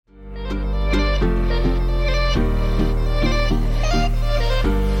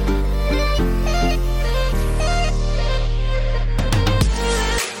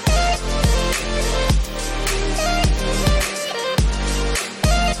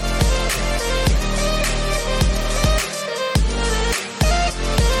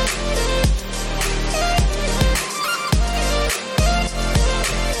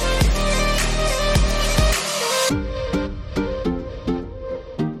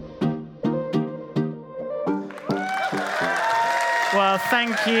Well,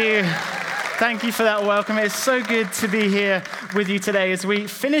 thank you. Thank you for that welcome. It's so good to be here with you today as we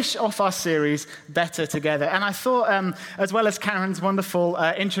finish off our series, Better Together. And I thought, as well as Karen's wonderful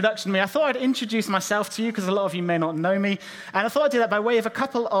introduction to me, I thought I'd introduce myself to you because a lot of you may not know me. And I thought I'd do that by way of a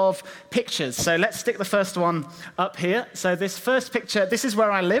couple of pictures. So let's stick the first one up here. So this first picture, this is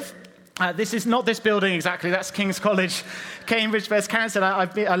where I live. This is not this building exactly, that's King's College, Cambridge. But as Karen said,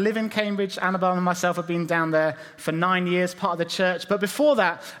 I live in Cambridge. Annabelle and myself have been down there for 9 years, part of the church. But before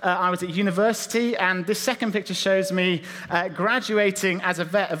that, I was at university, and this second picture shows me graduating as a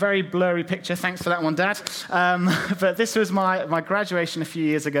vet, a very blurry picture. Thanks for that one, Dad. But this was my graduation a few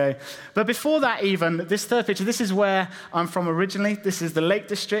years ago. But before that even, this third picture, this is where I'm from originally. This is the Lake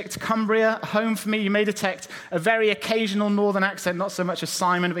District, Cumbria, home for me. You may detect a very occasional northern accent, not so much as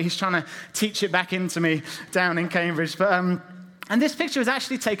Simon, but he's trying to teach it back into me down in Cambridge. But and this picture was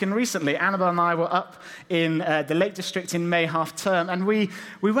actually taken recently. Annabelle and I were up in the Lake District in May half term, and we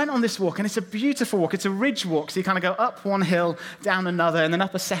went on this walk, and it's a beautiful walk. It's a ridge walk, so you kind of go up one hill, down another, and then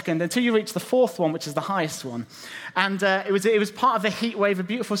up a second, until you reach the fourth one, which is the highest one. And it was part of the heat wave, a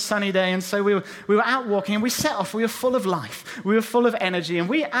beautiful sunny day, and so we were out walking, and we set off. We were full of life. We were full of energy, and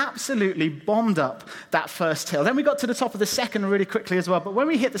we absolutely bombed up that first hill. Then we got to the top of the second really quickly as well, but when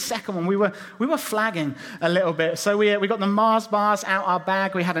we hit the second one, we were flagging a little bit. So we got the Mars bars out our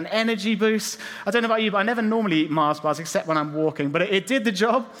bag. We had an energy boost. I don't know about you, but I never normally eat Mars bars except when I'm walking, but it did the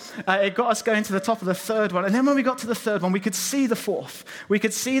job. It got us going to the top of the third one, and then when we got to the third one, we could see the fourth. We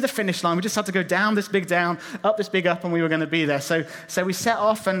could see the finish line. We just had to go down this big down, up this big up, and we were going to be there. So we set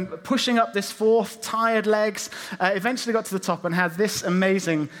off, and pushing up this fourth, tired legs, eventually got to the top and had this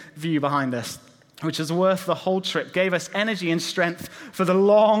amazing view behind us, which was worth the whole trip, gave us energy and strength for the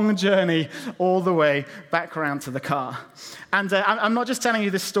long journey all the way back around to the car. And I'm not just telling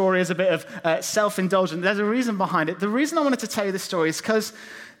you this story as a bit of self-indulgence. There's a reason behind it. The reason I wanted to tell you this story is because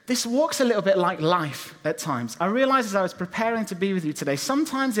this walks a little bit like life at times. I realized as I was preparing to be with you today,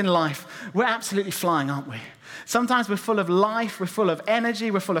 sometimes in life, we're absolutely flying, aren't we? Sometimes we're full of life, we're full of energy,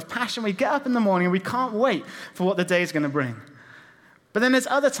 we're full of passion. We get up in the morning and we can't wait for what the day is going to bring. But then there's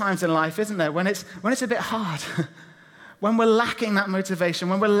other times in life, isn't there, when it's a bit hard, when we're lacking that motivation,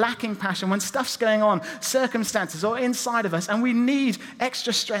 when we're lacking passion, when stuff's going on, circumstances or inside of us, and we need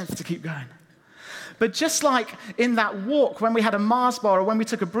extra strength to keep going. But just like in that walk, when we had a Mars bar or when we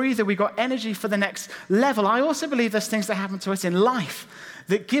took a breather, we got energy for the next level. I also believe there's things that happen to us in life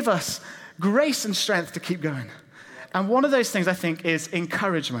that give us grace and strength to keep going. And one of those things, I think, is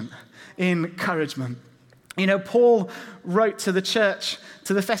encouragement. Encouragement. You know, Paul wrote to the church,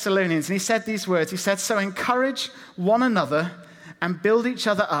 to the Thessalonians, and he said these words. He said, "So encourage one another and build each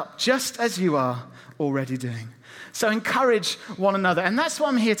other up, just as you are already doing." So encourage one another. And that's what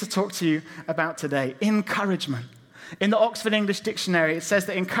I'm here to talk to you about today, encouragement. In the Oxford English Dictionary, it says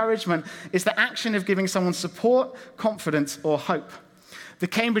that encouragement is the action of giving someone support, confidence, or hope. The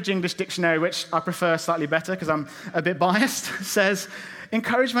Cambridge English Dictionary, which I prefer slightly better because I'm a bit biased, says,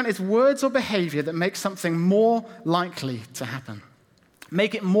 encouragement is words or behavior that make something more likely to happen.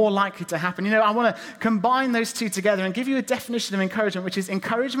 Make it more likely to happen. You know, I want to combine those two together and give you a definition of encouragement, which is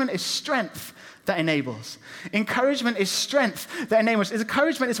encouragement is strength that enables. Encouragement is strength that enables.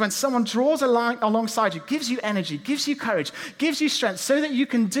 Encouragement is when someone draws a line alongside you, gives you energy, gives you courage, gives you strength so that you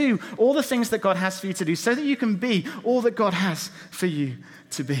can do all the things that God has for you to do, so that you can be all that God has for you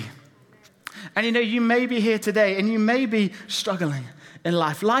to be. And you know, you may be here today and you may be struggling in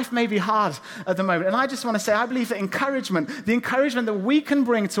life. Life may be hard at the moment. And I just want to say, I believe that encouragement, the encouragement that we can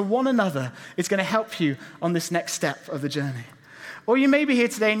bring to one another is going to help you on this next step of the journey. Or you may be here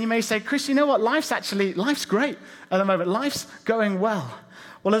today and you may say, Chris, you know what? Life's great at the moment. Life's going well.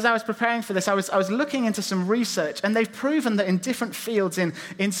 Well, as I was preparing for this, I was looking into some research, and they've proven that in different fields,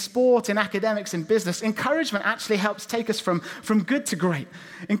 in sport, in academics, in business, encouragement actually helps take us from good to great.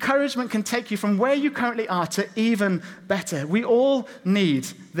 Encouragement can take you from where you currently are to even better. We all need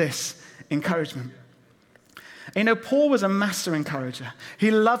this encouragement. You know, Paul was a master encourager.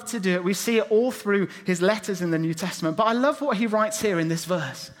 He loved to do it. We see it all through his letters in the New Testament. But I love what he writes here in this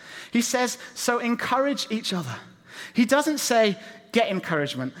verse. He says, so encourage each other. He doesn't say, get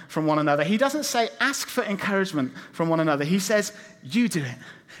encouragement from one another. He doesn't say, ask for encouragement from one another. He says, you do it.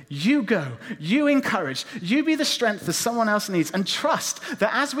 You go. You encourage. You be the strength that someone else needs. And trust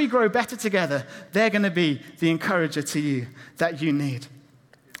that as we grow better together, they're going to be the encourager to you that you need.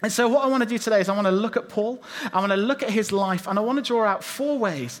 And so what I want to do today is I want to look at Paul, I want to look at his life, and I want to draw out 4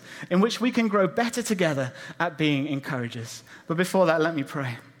 ways in which we can grow better together at being encouragers. But before that, let me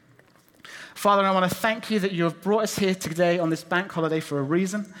pray. Father, I want to thank you that you have brought us here today on this bank holiday for a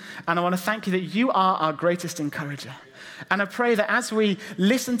reason. And I want to thank you that you are our greatest encourager. And I pray that as we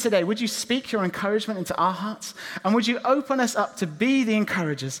listen today, would you speak your encouragement into our hearts? And would you open us up to be the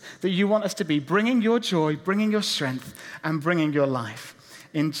encouragers that you want us to be, bringing your joy, bringing your strength, and bringing your life.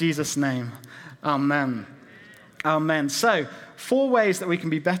 In Jesus' name, amen. Amen. So, 4 ways that we can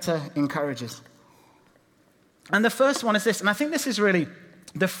be better encouragers. And the first one is this, and I think this is really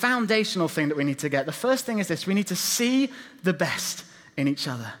the foundational thing that we need to get. The first thing is this: we need to see the best in each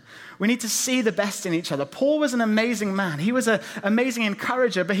other. We need to see the best in each other. Paul was an amazing man. He was an amazing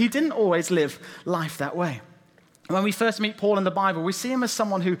encourager, but he didn't always live life that way. When we first meet Paul in the Bible, we see him as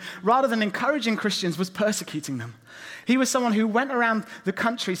someone who, rather than encouraging Christians, was persecuting them. He was someone who went around the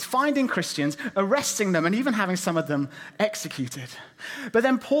countries finding Christians, arresting them, and even having some of them executed. But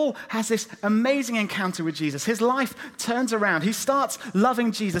then Paul has this amazing encounter with Jesus. His life turns around. He starts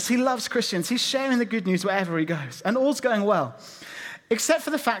loving Jesus. He loves Christians. He's sharing the good news wherever he goes. And all's going well. Except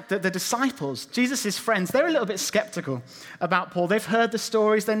for the fact that the disciples, Jesus' friends, they're a little bit skeptical about Paul. They've heard the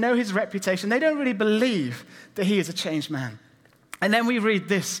stories. They know his reputation. They don't really believe that he is a changed man. And then we read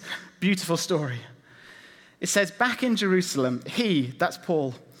this beautiful story. It says, back in Jerusalem, that's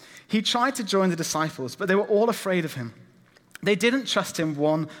Paul, he tried to join the disciples, but they were all afraid of him. They didn't trust him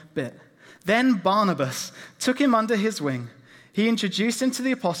one bit. Then Barnabas took him under his wing. He introduced him to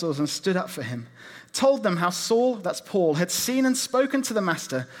the apostles and stood up for him, told them how Saul, that's Paul, had seen and spoken to the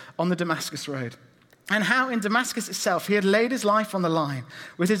master on the Damascus road, and how in Damascus itself he had laid his life on the line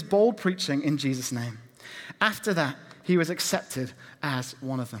with his bold preaching in Jesus' name. After that, he was accepted as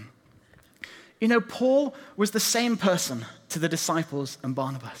one of them. You know, Paul was the same person to the disciples and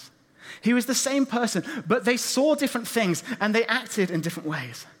Barnabas. He was the same person, but they saw different things and they acted in different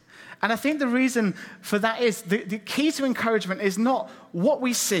ways. And I think the reason for that is the key to encouragement is not what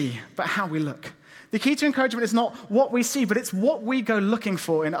we see, but how we look. The key to encouragement is not what we see, but it's what we go looking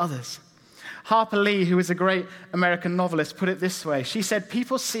for in others. Harper Lee, who is a great American novelist, put it this way. She said,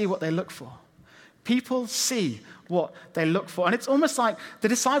 people see what they look for. People see what they look for. And it's almost like the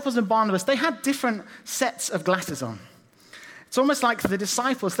disciples and Barnabas, they had different sets of glasses on. It's almost like the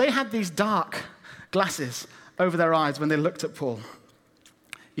disciples, they had these dark glasses over their eyes when they looked at Paul.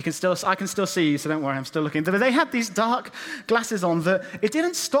 I can still see you, so don't worry, I'm still looking. But they had these dark glasses on that it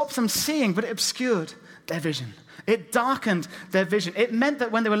didn't stop them seeing, but it obscured their vision. It darkened their vision. It meant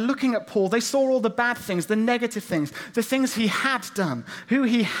that when they were looking at Paul, they saw all the bad things, the negative things, the things he had done, who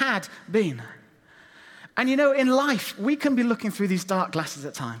he had been. And you know, in life, we can be looking through these dark glasses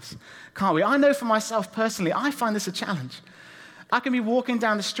at times, can't we? I know for myself personally, I find this a challenge. I can be walking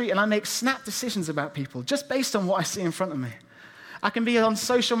down the street and I make snap decisions about people just based on what I see in front of me. I can be on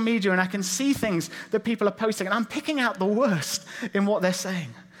social media and I can see things that people are posting and I'm picking out the worst in what they're saying.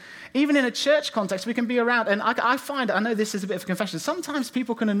 Even in a church context, we can be around, and I know this is a bit of a confession, sometimes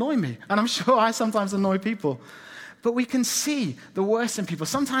people can annoy me, and I'm sure I sometimes annoy people. But we can see the worst in people.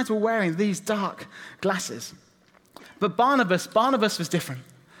 Sometimes we're wearing these dark glasses. But Barnabas was different.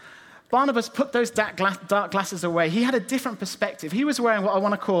 Barnabas put those dark glasses away. He had a different perspective. He was wearing what I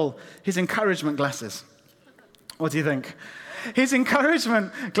want to call his encouragement glasses. What do you think? His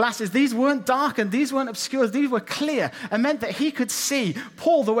encouragement glasses, these weren't darkened, these weren't obscured, these were clear, and meant that he could see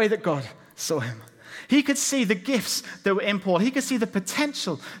Paul the way that God saw him. He could see the gifts that were in Paul. He could see the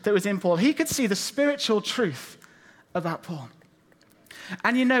potential that was in Paul. He could see the spiritual truth about Paul.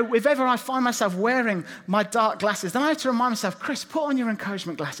 And you know, if ever I find myself wearing my dark glasses, then I have to remind myself, Chris, put on your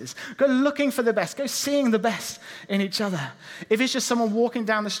encouragement glasses. Go looking for the best. Go seeing the best in each other. If it's just someone walking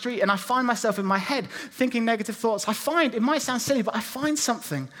down the street and I find myself in my head thinking negative thoughts, it might sound silly, but I find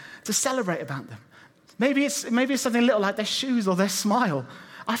something to celebrate about them. Maybe it's something little like their shoes or their smile.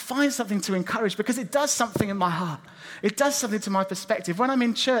 I find something to encourage because it does something in my heart. It does something to my perspective. When I'm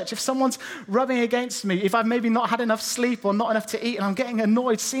in church, if someone's rubbing against me, if I've maybe not had enough sleep or not enough to eat and I'm getting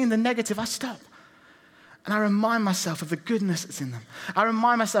annoyed seeing the negative, I stop. And I remind myself of the goodness that's in them. I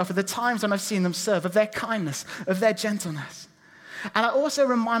remind myself of the times when I've seen them serve, of their kindness, of their gentleness. And I also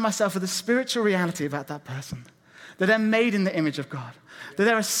remind myself of the spiritual reality about that person, that they're made in the image of God, that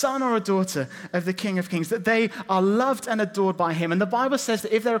they're a son or a daughter of the King of Kings, that they are loved and adored by him. And the Bible says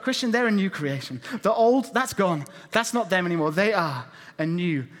that if they're a Christian, they're a new creation. The old, that's gone. That's not them anymore. They are a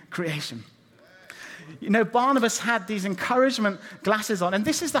new creation. You know, Barnabas had these encouragement glasses on, and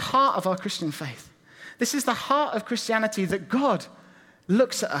this is the heart of our Christian faith. This is the heart of Christianity, that God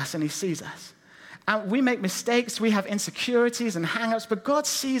looks at us and he sees us. And we make mistakes, we have insecurities and hang-ups, but God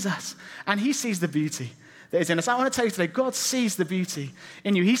sees us and he sees the beauty that is in us. I want to tell you today, God sees the beauty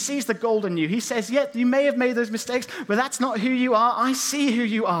in you. He sees the gold in you. He says, yeah, you may have made those mistakes, but that's not who you are. I see who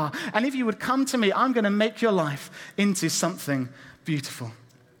you are. And if you would come to me, I'm going to make your life into something beautiful.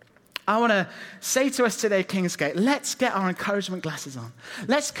 I want to say to us today, Kingsgate, let's get our encouragement glasses on.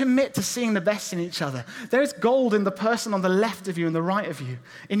 Let's commit to seeing the best in each other. There is gold in the person on the left of you and the right of you,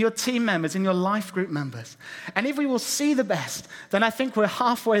 in your team members, in your life group members. And if we will see the best, then I think we're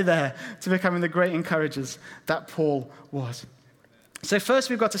halfway there to becoming the great encouragers that Paul was. So first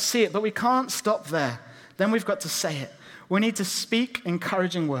we've got to see it, but we can't stop there. Then we've got to say it. We need to speak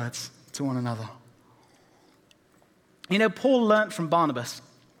encouraging words to one another. You know, Paul learned from Barnabas.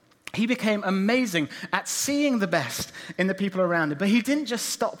 He became amazing at seeing the best in the people around him, but he didn't just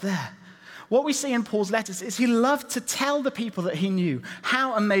stop there. What we see in Paul's letters is he loved to tell the people that he knew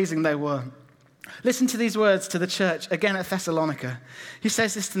how amazing they were. Listen to these words to the church, again at Thessalonica. He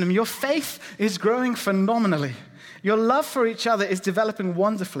says this to them, your faith is growing phenomenally. Your love for each other is developing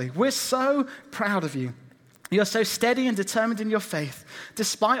wonderfully. We're so proud of you. You're so steady and determined in your faith,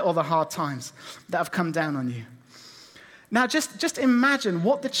 despite all the hard times that have come down on you. Now, just imagine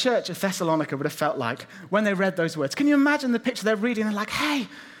what the church of Thessalonica would have felt like when they read those words. Can you imagine the picture they're reading? They're like, hey,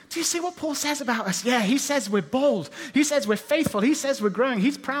 do you see what Paul says about us? Yeah, he says we're bold. He says we're faithful. He says we're growing.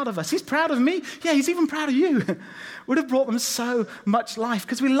 He's proud of us. He's proud of me. Yeah, he's even proud of you. Would have brought them so much life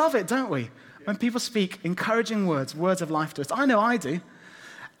because we love it, don't we? When people speak encouraging words, words of life to us. I know I do.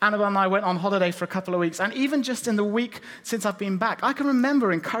 Annabelle and I went on holiday for a couple of weeks, and even just in the week since I've been back, I can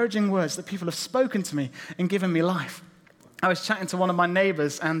remember encouraging words that people have spoken to me and given me life. I was chatting to one of my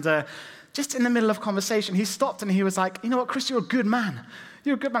neighbors, and just in the middle of conversation, he stopped and he was like, you know what, Chris, you're a good man.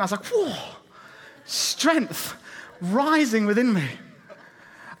 You're a good man. I was like, whoa, strength rising within me.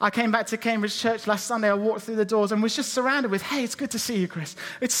 I came back to Cambridge Church last Sunday. I walked through the doors and was just surrounded with, hey, it's good to see you, Chris.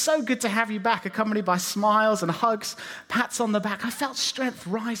 It's so good to have you back, accompanied by smiles and hugs, pats on the back. I felt strength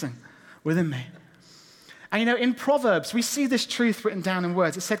rising within me. And you know, in Proverbs, we see this truth written down in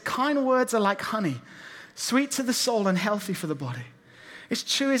words. It said, kind words are like honey, sweet to the soul and healthy for the body. It's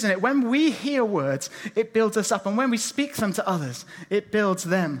true, isn't it? When we hear words, it builds us up. And when we speak them to others, it builds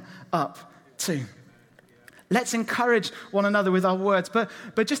them up too. Let's encourage one another with our words. But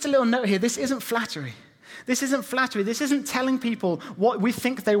just a little note here, this isn't flattery. This isn't flattery. This isn't telling people what we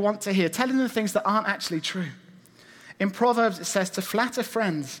think they want to hear, telling them things that aren't actually true. In Proverbs, it says, to flatter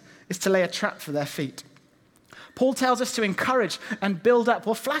friends is to lay a trap for their feet. Paul tells us to encourage and build up.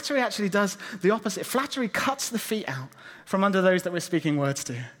 Well, flattery actually does the opposite. Flattery cuts the feet out from under those that we're speaking words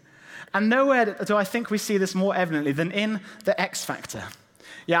to. And nowhere do I think we see this more evidently than in the X Factor.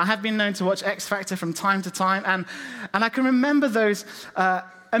 Yeah, I have been known to watch X Factor from time to time, and I can remember those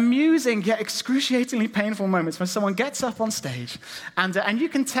amusing yet excruciatingly painful moments when someone gets up on stage and you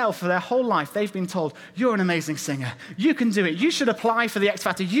can tell for their whole life they've been told, you're an amazing singer, you can do it, you should apply for the X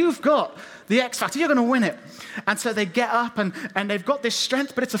Factor, you've got the X Factor, you're going to win it. And so they get up and they've got this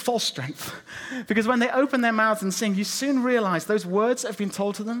strength, but it's a false strength. Because when they open their mouths and sing, you soon realize those words that have been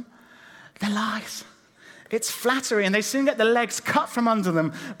told to them, they're lies. It's flattery, and they soon get the legs cut from under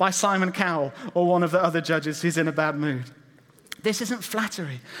them by Simon Cowell or one of the other judges who's in a bad mood. This isn't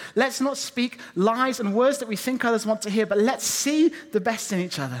flattery. Let's not speak lies and words that we think others want to hear, but let's see the best in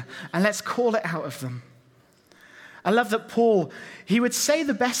each other, and let's call it out of them. I love that Paul, he would say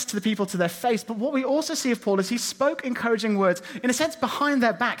the best to the people to their face, but what we also see of Paul is he spoke encouraging words, in a sense, behind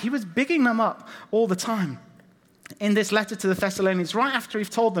their back. He was bigging them up all the time. In this letter to the Thessalonians, right after he's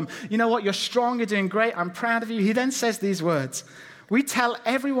told them, you know what, you're strong, you're doing great, I'm proud of you, he then says these words, we tell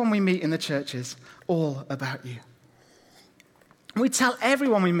everyone we meet in the churches all about you. We tell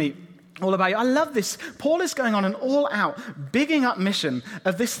everyone we meet all about you. I love this. Paul is going on an all-out, bigging up mission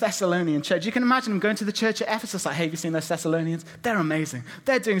of this Thessalonian church. You can imagine him going to the church at Ephesus like, hey, have you seen those Thessalonians? They're amazing.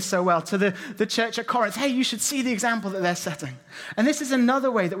 They're doing so well. To the church at Corinth, hey, you should see the example that they're setting. And this is another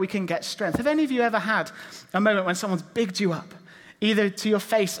way that we can get strength. Have any of you ever had a moment when someone's bigged you up, either to your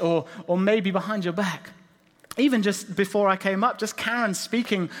face or maybe behind your back? Even just before I came up, just Karen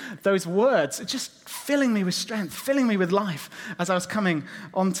speaking those words, just filling me with strength, filling me with life as I was coming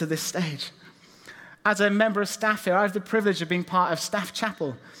onto this stage. As a member of staff here, I have the privilege of being part of Staff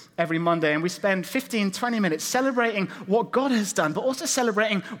Chapel every Monday, and we spend 15, 20 minutes celebrating what God has done, but also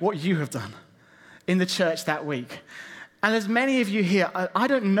celebrating what you have done in the church that week. And there's many of you here, I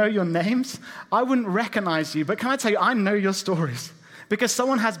don't know your names, I wouldn't recognize you, but can I tell you, I know your stories. Because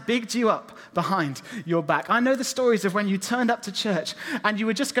someone has bigged you up behind your back. I know the stories of when you turned up to church and you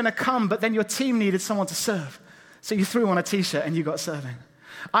were just going to come, but then your team needed someone to serve. So you threw on a t-shirt and you got serving.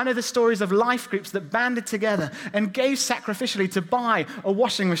 I know the stories of life groups that banded together and gave sacrificially to buy a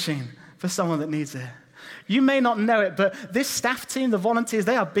washing machine for someone that needs it. You may not know it, but this staff team, the volunteers,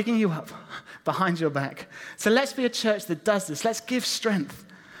 they are bigging you up behind your back. So let's be a church that does this. Let's give strength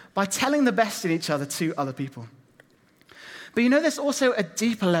by telling the best in each other to other people. But there's also a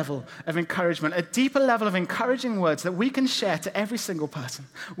deeper level of encouragement, a deeper level of encouraging words that we can share to every single person,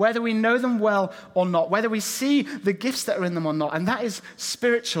 whether we know them well or not, whether we see the gifts that are in them or not. And that is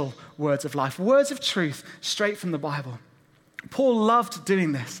spiritual words of life, words of truth straight from the Bible. Paul loved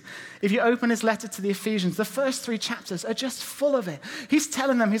doing this. If you open his letter to the Ephesians, the first 3 chapters are just full of it. He's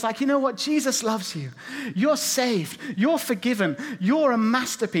telling them, he's like, you know what? Jesus loves you. You're saved. You're forgiven. You're a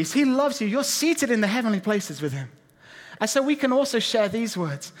masterpiece. He loves you. You're seated in the heavenly places with him. And so we can also share these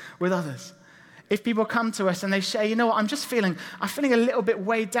words with others. If people come to us and they share, you know what, I'm feeling a little bit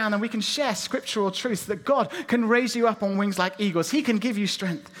weighed down, and we can share scriptural truth that God can raise you up on wings like eagles. He can give you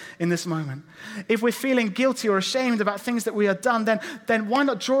strength in this moment. If we're feeling guilty or ashamed about things that we have done, then why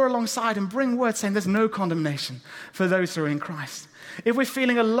not draw alongside and bring words saying there's no condemnation for those who are in Christ. If we're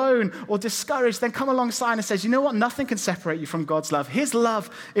feeling alone or discouraged, then come alongside and says, you know what, nothing can separate you from God's love. His love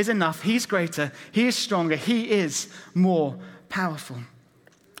is enough. He's greater. He is stronger. He is more powerful.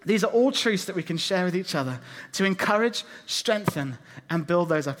 These are all truths that we can share with each other to encourage, strengthen, and build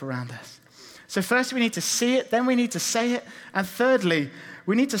those up around us. So first we need to see it, then we need to say it, and thirdly,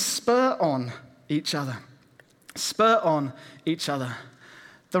 we need to spur on each other. Spur on each other.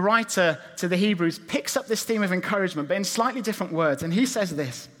 The writer to the Hebrews picks up this theme of encouragement, but in slightly different words, and he says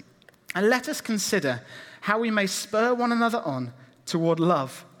this, and let us consider how we may spur one another on toward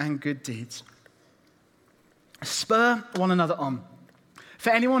love and good deeds. Spur one another on. For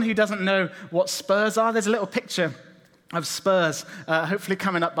anyone who doesn't know what spurs are, there's a little picture of spurs, hopefully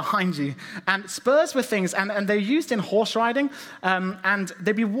coming up behind you. And spurs were things, and they're used in horse riding, and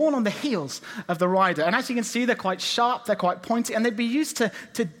they'd be worn on the heels of the rider. And as you can see, they're quite sharp, they're quite pointy, and they'd be used to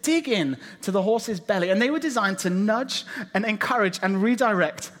dig in to the horse's belly. And they were designed to nudge and encourage and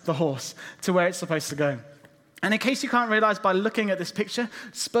redirect the horse to where it's supposed to go. And in case you can't realize by looking at this picture,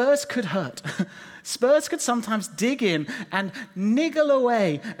 spurs could hurt. Spurs could sometimes dig in and niggle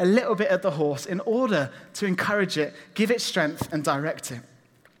away a little bit at the horse in order to encourage it, give it strength, and direct it.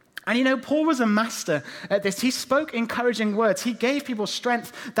 And Paul was a master at this. He spoke encouraging words. He gave people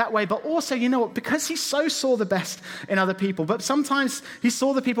strength that way. But also, because he so saw the best in other people, but sometimes he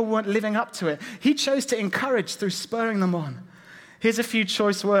saw the people weren't living up to it, he chose to encourage through spurring them on. Here's a few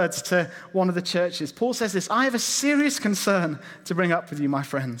choice words to one of the churches. Paul says this, I have a serious concern to bring up with you, my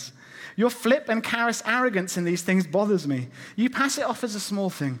friends. Your flip and callous arrogance in these things bothers me. You pass it off as a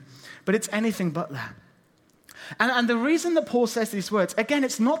small thing, but it's anything but that. And the reason that Paul says these words, again,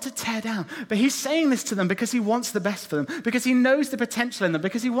 it's not to tear down, but he's saying this to them because he wants the best for them, because he knows the potential in them,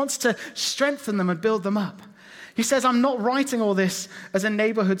 because he wants to strengthen them and build them up. He says, I'm not writing all this as a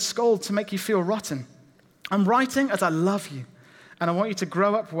neighborhood scold to make you feel rotten. I'm writing as I love you. And I want you to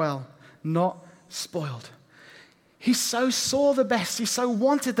grow up well, not spoiled. He so saw the best, he so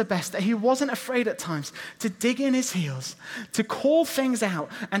wanted the best that he wasn't afraid at times to dig in his heels, to call things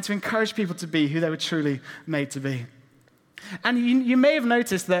out, and to encourage people to be who they were truly made to be. And you may have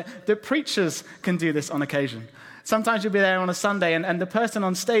noticed that the preachers can do this on occasion. Sometimes you'll be there on a Sunday and the person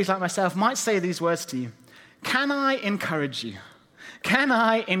on stage like myself might say these words to you. Can I encourage you? Can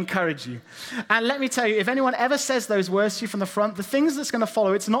I encourage you? And let me tell you, if anyone ever says those words to you from the front, the things that's going to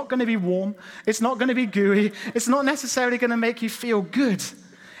follow, it's not going to be warm. It's not going to be gooey. It's not necessarily going to make you feel good.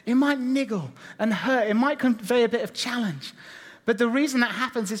 It might niggle and hurt. It might convey a bit of challenge. But the reason that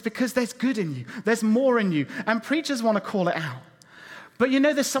happens is because there's good in you. There's more in you. And preachers want to call it out. But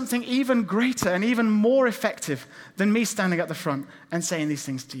there's something even greater and even more effective than me standing at the front and saying these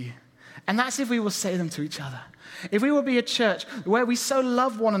things to you. And that's if we will say them to each other. If we will be a church where we so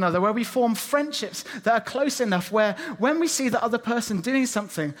love one another, where we form friendships that are close enough, where when we see the other person doing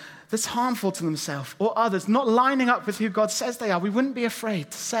something that's harmful to themselves or others, not lining up with who God says they are, we wouldn't be afraid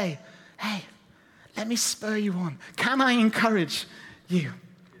to say, hey, let me spur you on. Can I encourage you?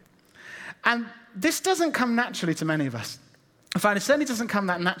 And this doesn't come naturally to many of us. In fact, it certainly doesn't come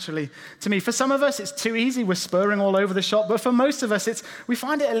that naturally to me. For some of us, it's too easy. We're spurring all over the shop. But for most of us, we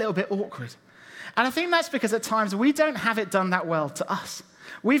find it a little bit awkward. And I think that's because at times we don't have it done that well to us.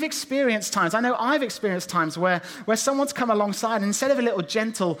 We've experienced times, I know I've experienced times where someone's come alongside and instead of a little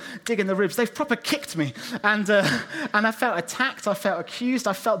gentle dig in the ribs, they've proper kicked me. And I felt attacked, I felt accused,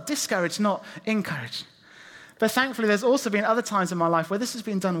 I felt discouraged, not encouraged. But thankfully, there's also been other times in my life where this has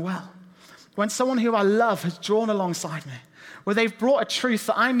been done well. When someone who I love has drawn alongside me, where they've brought a truth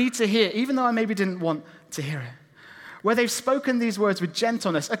that I need to hear, even though I maybe didn't want to hear it. Where they've spoken these words with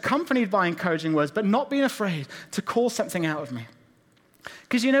gentleness, accompanied by encouraging words, but not being afraid to call something out of me.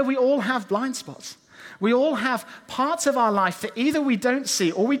 Because we all have blind spots. We all have parts of our life that either we don't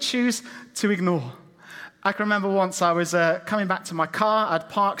see or we choose to ignore. I can remember once I was coming back to my car. I'd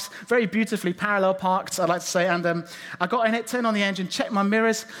parked, very beautifully parallel parked, I'd like to say, and I got in it, turned on the engine, checked my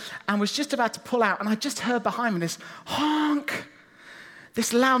mirrors, and was just about to pull out, and I just heard behind me this honk,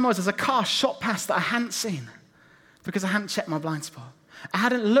 this loud noise as a car shot past that I hadn't seen because I hadn't checked my blind spot. I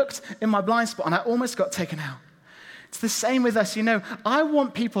hadn't looked in my blind spot, and I almost got taken out. It's the same with us. I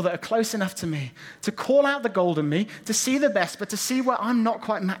want people that are close enough to me to call out the gold in me, to see the best, but to see where I'm not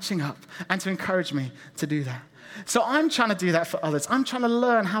quite matching up, and to encourage me to do that. So I'm trying to do that for others. I'm trying to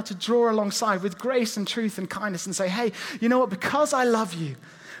learn how to draw alongside with grace and truth and kindness and say, hey, you know what? Because I love you,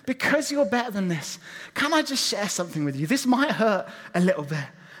 because you're better than this, can I just share something with you? This might hurt a little bit,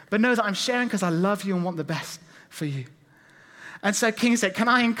 but know that I'm sharing because I love you and want the best for you. And so King said, can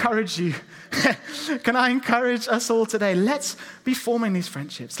I encourage you? Can I encourage us all today? Let's be forming these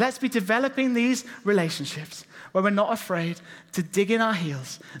friendships. Let's be developing these relationships where we're not afraid to dig in our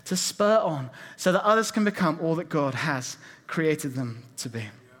heels, to spur on, so that others can become all that God has created them to be.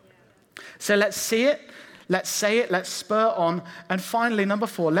 So let's see it, let's say it, let's spur on. And finally, number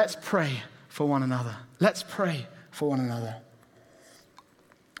 4, let's pray for one another. Let's pray for one another.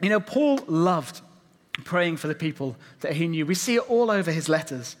 Paul loved praying for the people that he knew. We see it all over his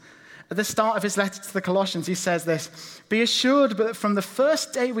letters. At the start of his letter to the Colossians, he says this, "Be assured that from the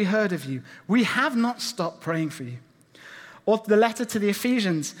first day we heard of you, we have not stopped praying for you." Or the letter to the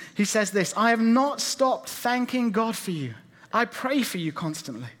Ephesians, he says this, "I have not stopped thanking God for you. I pray for you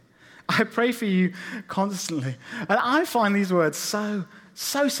constantly." I pray for you constantly. And I find these words so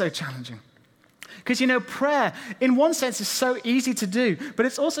challenging. Because, prayer, in one sense, is so easy to do, but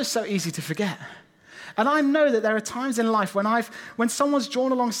it's also so easy to forget. And I know that there are times in life when someone's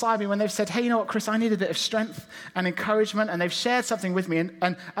drawn alongside me, when they've said, hey, you know what, Chris, I need a bit of strength and encouragement, and they've shared something with me,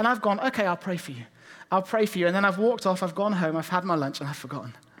 and I've gone, okay, I'll pray for you. I'll pray for you. And then I've walked off, I've gone home, I've had my lunch, and I've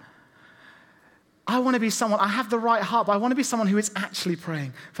forgotten. I want to be someone, I have the right heart, but I want to be someone who is actually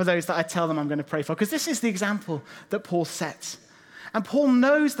praying for those that I tell them I'm going to pray for. Because this is the example that Paul sets. And Paul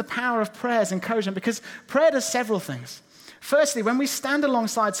knows the power of prayer's encouragement, because prayer does several things. Firstly, when we stand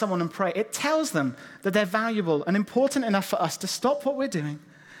alongside someone and pray, it tells them that they're valuable and important enough for us to stop what we're doing,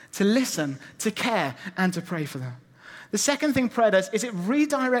 to listen, to care, and to pray for them. The second thing prayer does is it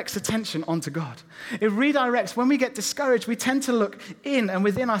redirects attention onto God. It redirects. When we get discouraged, we tend to look in and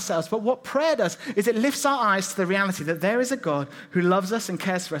within ourselves. But what prayer does is it lifts our eyes to the reality that there is a God who loves us and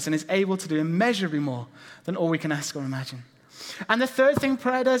cares for us and is able to do immeasurably more than all we can ask or imagine. And the third thing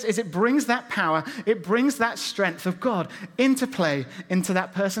prayer does is it brings that power, it brings that strength of God into play, into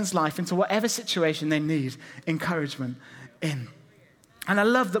that person's life, into whatever situation they need encouragement in. And I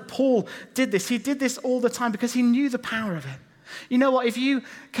love that Paul did this. He did this all the time because he knew the power of it. You know what? If you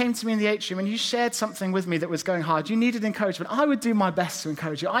came to me in the atrium and you shared something with me that was going hard, you needed encouragement, I would do my best to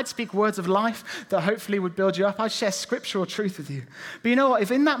encourage you. I'd speak words of life that hopefully would build you up. I'd share scriptural truth with you. But you know what?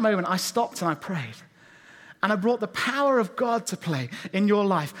 If in that moment I stopped and I prayed, and I brought the power of God to play in your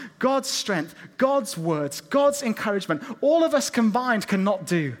life, God's strength, God's words, God's encouragement, all of us combined cannot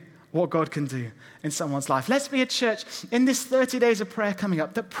do what God can do in someone's life. Let's be a church in this 30 days of prayer coming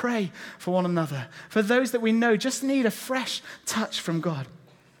up that pray for one another, for those that we know just need a fresh touch from God.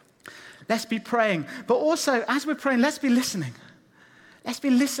 Let's be praying, but also as we're praying, let's be listening. Let's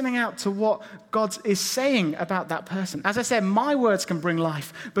be listening out to what God is saying about that person. As I said, my words can bring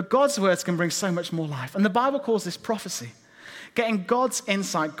life, but God's words can bring so much more life. And the Bible calls this prophecy, getting God's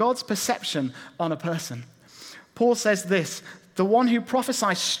insight, God's perception on a person. Paul says this, the one who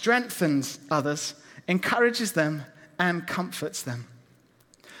prophesies strengthens others, encourages them, and comforts them.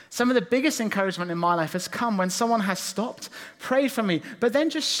 Some of the biggest encouragement in my life has come when someone has stopped, prayed for me, but then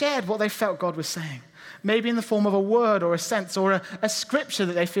just shared what they felt God was saying. Maybe in the form of a word or a sense or a scripture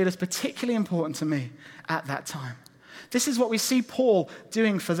that they feel is particularly important to me at that time. This is what we see Paul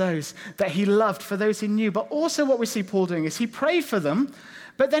doing for those that he loved, for those he knew. But also what we see Paul doing is he prayed for them,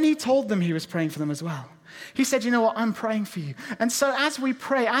 but then he told them he was praying for them as well. He said, you know what, I'm praying for you. And so as we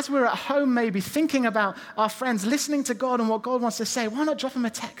pray, as we're at home maybe thinking about our friends, listening to God and what God wants to say, why not drop them a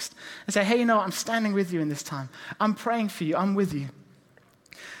text and say, hey, you know what, I'm standing with you in this time. I'm praying for you. I'm with you.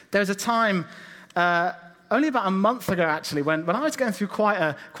 There was a time only about a month ago, actually, when I was going through quite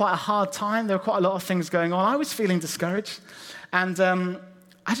a hard time. There were quite a lot of things going on. I was feeling discouraged. And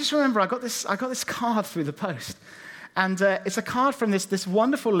I just remember I got this card through the post. And it's a card from this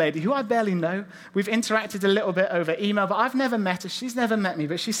wonderful lady who I barely know. We've interacted a little bit over email, but I've never met her. She's never met me,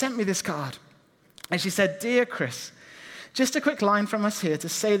 but she sent me this card. And she said, "Dear Chris, just a quick line from us here to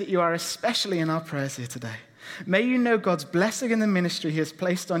say that you are especially in our prayers here today. May you know God's blessing in the ministry he has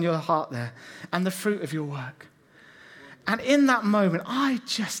placed on your heart there and the fruit of your work. And in that moment, I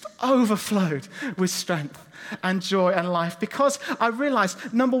just overflowed with strength and joy and life because I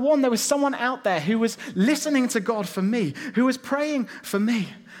realized, number one, there was someone out there who was listening to God for me, who was praying for me.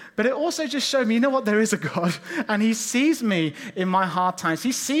 But it also just showed me, you know what, there is a God, and he sees me in my hard times.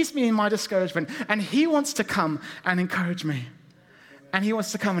 He sees me in my discouragement, and he wants to come and encourage me. And he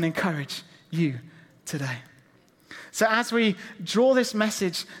wants to come and encourage you today. So as we draw this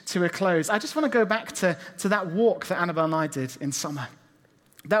message to a close, I just want to go back to that walk that Annabelle and I did in summer.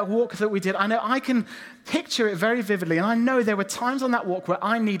 That walk that we did, I know I can picture it very vividly, and I know there were times on that walk where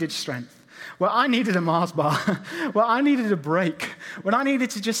I needed strength, where I needed a Mars bar, where I needed a break, when I needed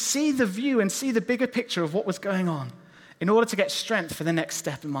to just see the view and see the bigger picture of what was going on in order to get strength for the next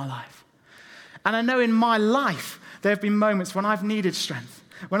step in my life. And I know in my life, there have been moments when I've needed strength,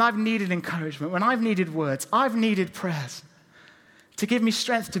 when I've needed encouragement, when I've needed words, I've needed prayers to give me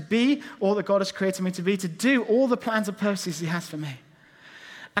strength to be all that God has created me to be, to do all the plans and purposes he has for me.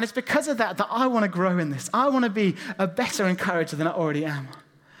 And it's because of that I want to grow in this. I want to be a better encourager than I already am.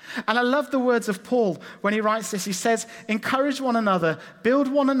 And I love the words of Paul when he writes this. He says, encourage one another, build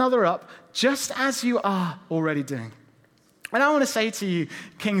one another up, just as you are already doing. And I want to say to you,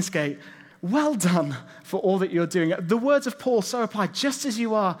 Kingsgate, well done for all that you're doing. The words of Paul so apply, just as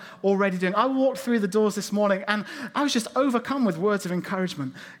you are already doing. I walked through the doors this morning and I was just overcome with words of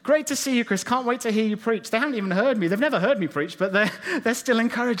encouragement. Great to see you, Chris. Can't wait to hear you preach. They haven't even heard me. They've never heard me preach, but they're still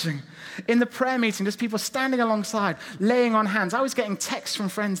encouraging. In the prayer meeting, there's people standing alongside, laying on hands. I was getting texts from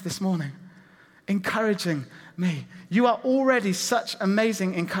friends this morning, encouraging me. You are already such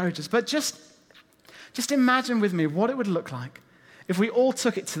amazing encouragers. But just imagine with me what it would look like if we all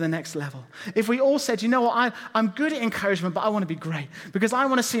took it to the next level. If we all said, you know what, I'm good at encouragement, but I want to be great because I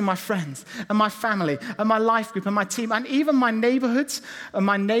want to see my friends and my family and my life group and my team and even my neighborhoods and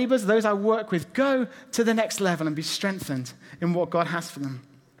my neighbors, those I work with, go to the next level and be strengthened in what God has for them.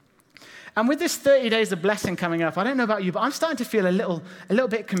 And with this 30 days of blessing coming up, I don't know about you, but I'm starting to feel a little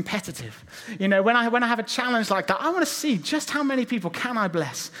bit competitive. You know, when I have a challenge like that, I want to see just how many people can I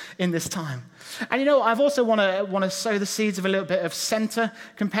bless in this time. And you know, I've also want to sow the seeds of a little bit of center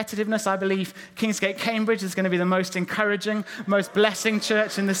competitiveness. I believe Kingsgate Cambridge is going to be the most encouraging, most blessing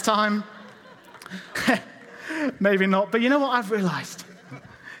church in this time. Maybe not, but you know what I've realized?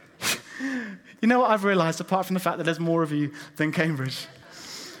 Apart from the fact that there's more of you than Cambridge?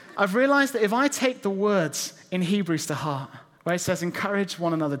 I've realized that if I take the words in Hebrews to heart, where it says, encourage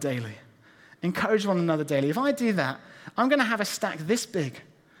one another daily, if I do that, I'm going to have a stack this big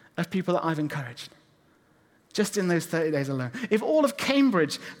of people that I've encouraged, just in those 30 days alone. If all of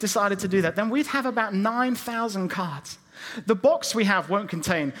Cambridge decided to do that, then we'd have about 9,000 cards. The box we have won't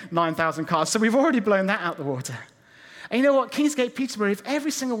contain 9,000 cards, so we've already blown that out the water. And you know what, Kingsgate Peterborough, if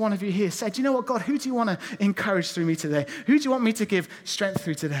every single one of you here said, you know what, God, who do you want to encourage through me today? Who do you want me to give strength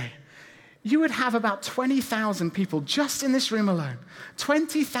through today? You would have about 20,000 people just in this room alone.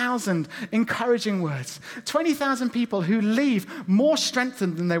 20,000 encouraging words. 20,000 people who leave more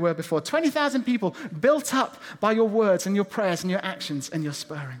strengthened than they were before. 20,000 people built up by your words and your prayers and your actions and your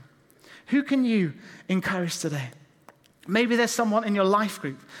spurring. Who can you encourage today? Maybe there's someone in your life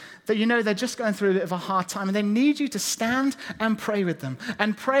group that you know they're just going through a bit of a hard time and they need you to stand and pray with them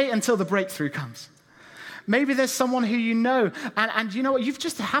and pray until the breakthrough comes. Maybe there's someone who you know and you know what, you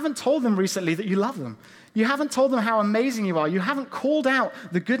just haven't told them recently that you love them. You haven't told them how amazing you are. You haven't called out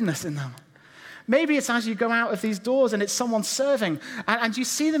the goodness in them. Maybe it's as you go out of these doors and it's someone serving and you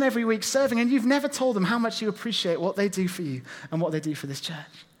see them every week serving and you've never told them how much you appreciate what they do for you and what they do for this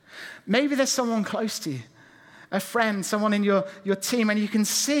church. Maybe there's someone close to you, a friend, someone in your team, and you can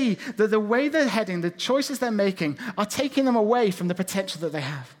see that the way they're heading, the choices they're making are taking them away from the potential that they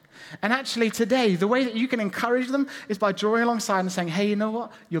have. And actually today, the way that you can encourage them is by drawing alongside and saying, hey, you know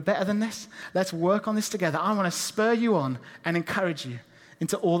what? You're better than this. Let's work on this together. I want to spur you on and encourage you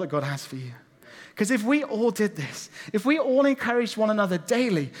into all that God has for you. Because if we all did this, if we all encouraged one another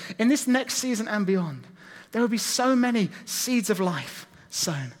daily in this next season and beyond, there would be so many seeds of life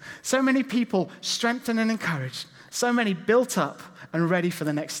sown. So many people strengthened and encouraged. So many built up and ready for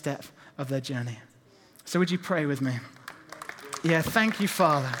the next step of their journey. So would you pray with me? Yeah, thank you,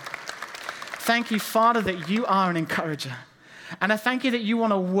 Father. Thank you, Father, that you are an encourager. And I thank you that you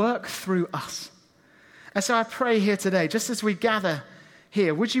want to work through us. And so I pray here today, just as we gather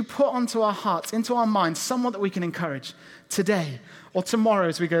here, would you put onto our hearts, into our minds, someone that we can encourage today or tomorrow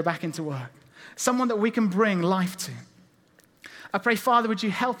as we go back into work? Someone that we can bring life to. I pray, Father, would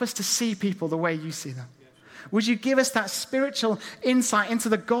you help us to see people the way you see them? Would you give us that spiritual insight into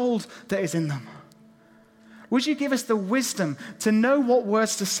the gold that is in them? Would you give us the wisdom to know what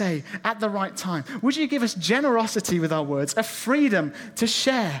words to say at the right time? Would you give us generosity with our words, a freedom to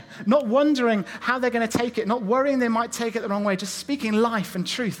share, not wondering how they're going to take it, not worrying they might take it the wrong way, just speaking life and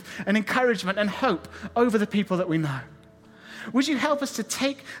truth and encouragement and hope over the people that we know? Would you help us to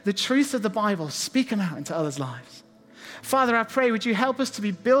take the truth of the Bible, speak them out into others' lives? Father, I pray, would you help us to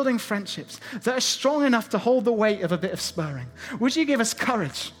be building friendships that are strong enough to hold the weight of a bit of spurring? Would you give us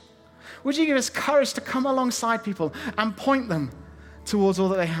courage? Would you give us courage to come alongside people and point them towards all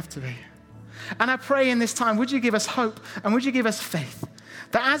that they have to be? And I pray in this time, would you give us hope and would you give us faith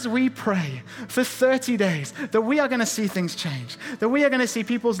that as we pray for 30 days, that we are going to see things change, that we are going to see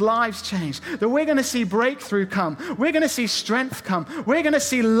people's lives change, that we're going to see breakthrough come, we're going to see strength come, we're going to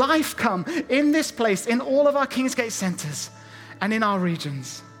see life come in this place, in all of our Kingsgate centers and in our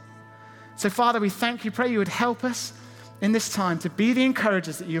regions. So Father, we thank you, pray you would help us in this time to be the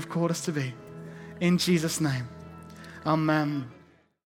encouragers that you have called us to be. In Jesus' name, amen.